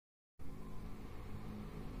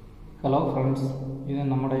Hello friends, this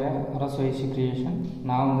is Arasu Ayshu Creation.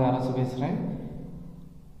 நான் அரசு பேசுகிறேன்.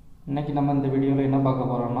 இன்னைக்கு நம்ம இந்த வீடியோவில் என்ன பார்க்க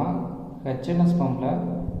போகிறோம்னா HNS பம்பில்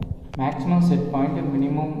maximum set point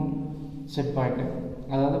minimum set point,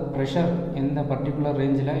 அதாவது ப்ரெஷர் எந்த பர்டிகுலர்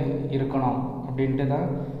ரேஞ்சில் இருக்கணும் அப்படின்ட்டு தான்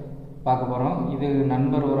பார்க்க போகிறோம். இது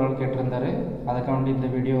நண்பர் ஒரு ஆள் கேட்டிருந்தார், அதுக்காண்டி இந்த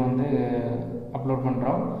வீடியோ அப்லோட்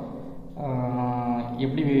பண்ணுறோம்.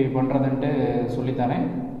 எப்படி பண்ணுறதுன்ட்டு சொல்லித்தரேன்,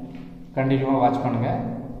 கண்டினியூவாக வாட்ச் பண்ணுங்கள்.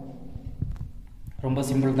 ரொம்ப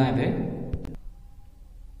சிம்பிள் தான் இது.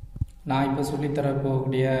 நான் இப்போ சொல்லித்தர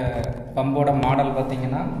போகக்கூடிய பம்போட மாடல்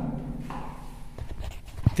பார்த்திங்கன்னா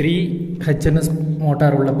 3 HNS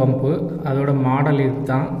மோட்டார் உள்ள பம்பு. அதோட மாடல் இது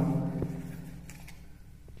தான்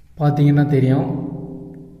பார்த்திங்கன்னா தெரியும்.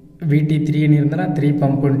 VT3ன்னு இருந்தால் 3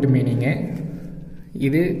 பம்புன்ட்டு மீனிங்கு.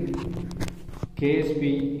 இது KSP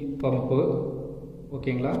பம்பு,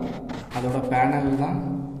 ஓகேங்களா? அதோட பேனல் தான்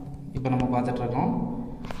இப்போ நம்ம பார்த்துட்ருக்கோம்.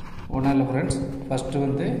 ஒன்றும் இல்லை ஃப்ரெண்ட்ஸ், ஃபஸ்ட்டு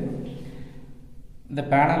இந்த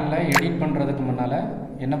பேனலில் எடிட் பண்ணுறதுக்கு முன்னால்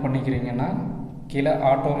என்ன பண்ணிக்கிறீங்கன்னா, கீழே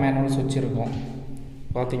ஆட்டோ மேனுவல் சுவிட்ச் இருக்கும்,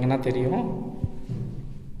 பார்த்தீங்கன்னா தெரியும்.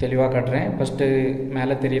 தெளிவாக காட்டுறேன். ஃபஸ்ட்டு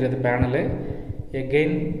மேலே தெரிகிறது panel.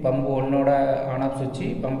 Again pump 1ஓட on off சுவிட்சு,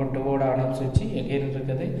 பம்பு 2ஓட ஆன் ஆஃப் சுவிட்சு. எகெயின்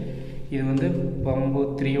இருக்குது இது பம்பு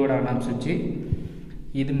 3ஓட ஆன் ஆஃப் சுவிட்சு.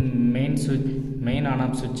 இது மெயின் ஆன்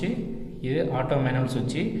ஆஃப் சுவிட்சு. இது ஆட்டோ மேனுவல்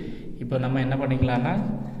சுவிட்சு. இப்போ நம்ம என்ன பண்ணிக்கலாம்னா,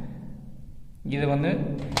 இது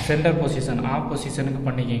சென்டர் பொசிஷன் ஆஃப் பொசிஷனுக்கு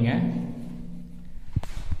பண்ணிக்கிங்க.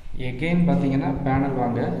 எகெயின் பார்த்தீங்கன்னா பேனல்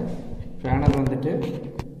வாங்க. பேனல்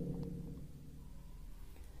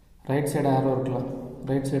ரைட் சைடு ஆரோ இருக்கலாம்,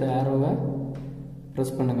 ரைட் சைடு ஆரோவை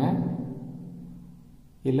ப்ரெஸ் பண்ணுங்கள்.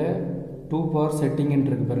 இல்லை 2 பவர் செட்டிங்ன்னு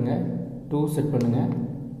இருக்கு பாருங்கள், 2 செட் பண்ணுங்கள்.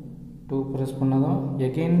 2 ப்ரெஸ் பண்ணதும்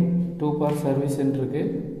எகெயின் 2 பவர் சர்வீஸ்ன்னு இருக்குது,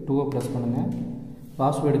 2 ப்ரெஸ் பண்ணுங்கள்.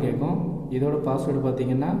 பாஸ்வேர்டு கேட்கும். இதோட பாஸ்வேர்டு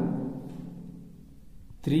பார்த்தீங்கன்னா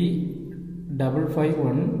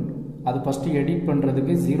 3551. அது ஃபஸ்ட்டு எடிட்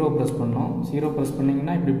பண்ணுறதுக்கு 0 ப்ரெஸ் பண்ணோம். 0 ப்ரெஸ்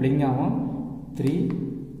பண்ணிங்கன்னா இப்படி பிளிங் ஆகும்.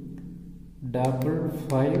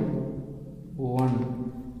 3551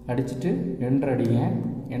 அடிச்சுட்டு என்ட்ரு அடிங்க.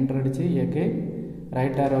 என்ட்ரு அடித்து எக்கு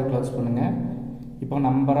ரைட் ஆரோ க்ளோஸ் பண்ணுங்கள். இப்போ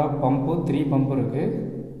நம்பர் ஆஃப் பம்பு 3 பம்பு இருக்குது.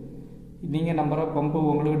 நீங்கள் நம்பர் ஆஃப் பம்பு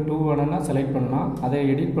உங்களுக்கு 2 வேணும்னா செலக்ட் பண்ணலாம். அதை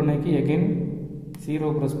எடிட் பண்ணிக்கு எகெயின் 0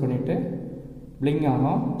 ப்ரெஸ் பண்ணிவிட்டு பிளிங்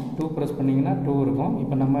ஆகும். 2 ப்ரெஸ் பண்ணிங்கன்னா 2 இருக்கும்.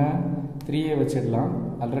 இப்போ நம்ம 3 வச்சிடலாம்.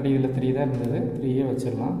 ஆல்ரெடி இதில் 3 தான் இருந்தது, 3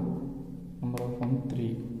 வச்சிடலாம். Number of pump 3,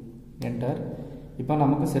 enter. இப்போ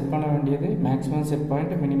நமக்கு செட் பண்ண வேண்டியது maximum set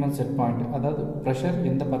point, minimum set point, அதாவது ப்ரெஷர்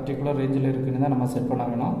எந்த பர்டிகுலர் ரேஞ்சில் இருக்குன்னு தான் நம்ம செட் பண்ண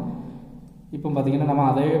வேணும். இப்போ பார்த்திங்கன்னா நம்ம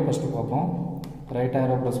அதையே ஃபஸ்ட்டு பார்ப்போம். ரைட்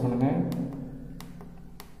ஆரோ ப்ரெஸ் பண்ணுங்கள்.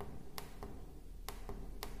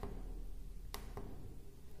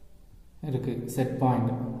 இருக்குது செட்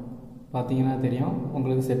பாயிண்ட், பார்த்தீங்கன்னா தெரியும்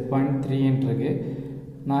உங்களுக்கு. செட் பாயிண்ட் 3 இருக்குது.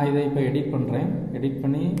 நான் இதை இப்போ எடிட் பண்ணுறேன். எடிட்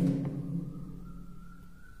பண்ணி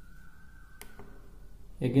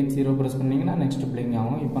எகெயின் 0 ப்ரெஸ் பண்ணிங்கன்னா நெக்ஸ்ட் பிளிங்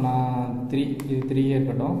ஆகும். இப்போ நான் 3, இது 3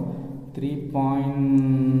 இருக்கட்டும்,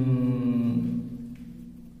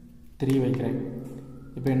 3.3 வைக்கிறேன்.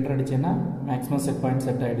 இப்போ enter அடிச்சேன்னா maximum set point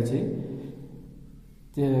set ஆகிடுச்சு.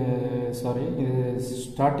 சாரி, இது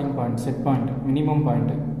starting point, set point minimum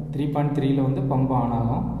point 3.3ல் pump on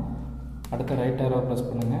ஆகும். அடுத்த ரைட் ஆரோ ப்ரெஸ்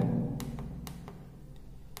பண்ணுங்கள்.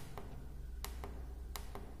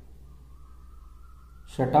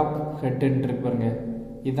 ஷட் ஆஃப் ஹெட்டுன்னு இருக்கு பாருங்க,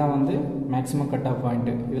 இதுதான் மேக்ஸிமம் கட் ஆஃப்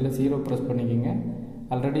பாயிண்ட்டு. இதில் 0 ப்ரெஸ் பண்ணிக்கிங்க.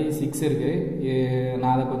 ஆல்ரெடி 6 இருக்குது,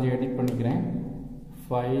 நான் அதை கொஞ்சம் எடிட் பண்ணிக்கிறேன்.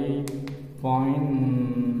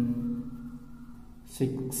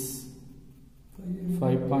 5.6,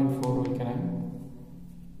 5.4 வைக்கிறேன்.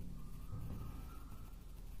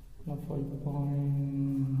 5.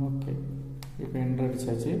 ஓகே, இப்போ என்ட்ரு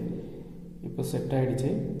அடிச்சாச்சு. இப்போ செட் ஆகிடுச்சு.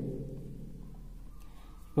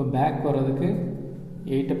 இப்போ பேக் வர்றதுக்கு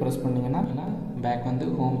 8 ப்ரெஸ் பண்ணிங்கன்னா பேக்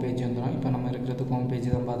ஹோம் பேஜ் வந்துடும். இப்போ நம்ம இருக்கிறது ஹோம் பேஜ்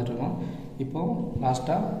தான் பார்த்துட்ருக்கோம். இப்போது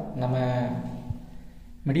லாஸ்ட்டாக நம்ம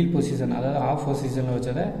மிடில் பொசிஷன், அதாவது ஆஃப் பொசிஷனில்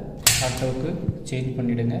வச்சதை ஆட்டோவுக்கு சேஞ்ச்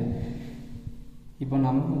பண்ணிவிடுங்க. இப்போ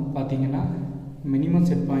நம்ம பார்த்திங்கன்னா மினிமம்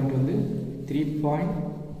செட் பாயிண்ட் 3.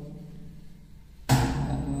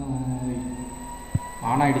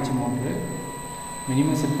 ஆன் ஆகிடுச்சு மோட்ரு.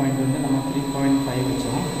 மினிமம் செட் பாயிண்ட் நம்ம 3.5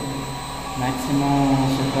 வச்சோம். மேக்ஸிமம்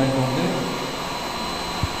செட் பாயிண்ட்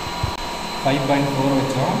 5.4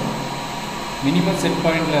 வச்சோம். மினிமம் செட்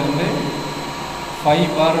பாயிண்ட்லேருந்து 5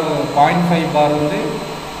 பார் 0.5 பார்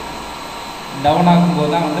டவுன்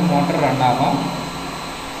ஆகும்போது தான் மோட்டர் ரன் ஆகும்.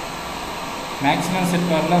 மேக்ஸிமம் செட்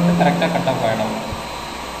பாரில் கரெக்டாக கட் ஆஃப் ஆகிடும்.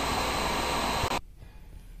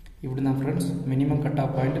 இப்படி தான் friends minimum cut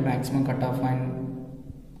off point, maximum cut off point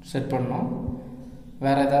set பண்ணோம்.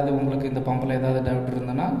 வேறு ஏதாவது உங்களுக்கு இந்த பம்பில் ஏதாவது டவுட்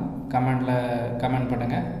இருந்ததுன்னா கமெண்ட்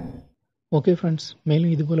பண்ணுங்கள். ஓகே ஃப்ரெண்ட்ஸ்,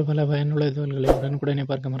 மேலும் இதுபோல் பல பயனுள்ள தகவல்களை உடனுக்குடனே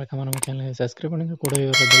பார்க்க மறக்காம நம்ம சேனலை சப்ஸ்கிரைப் பண்ணுங்கள். கூடவே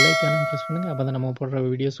ஒரு பெல் ஐக்கானும் ப்ரெஸ் பண்ணுங்கள். அப்போ தான் நம்ம போடுற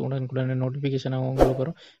வீடியோஸ் உடனுக்குடனே நோட்டிஃபிகேஷனாக உங்களுக்கு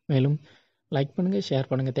வரும். மேலும் லைக் பண்ணுங்கள், ஷேர்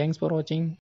பண்ணுங்கள். தேங்க்ஸ் ஃபார் வாட்சிங்.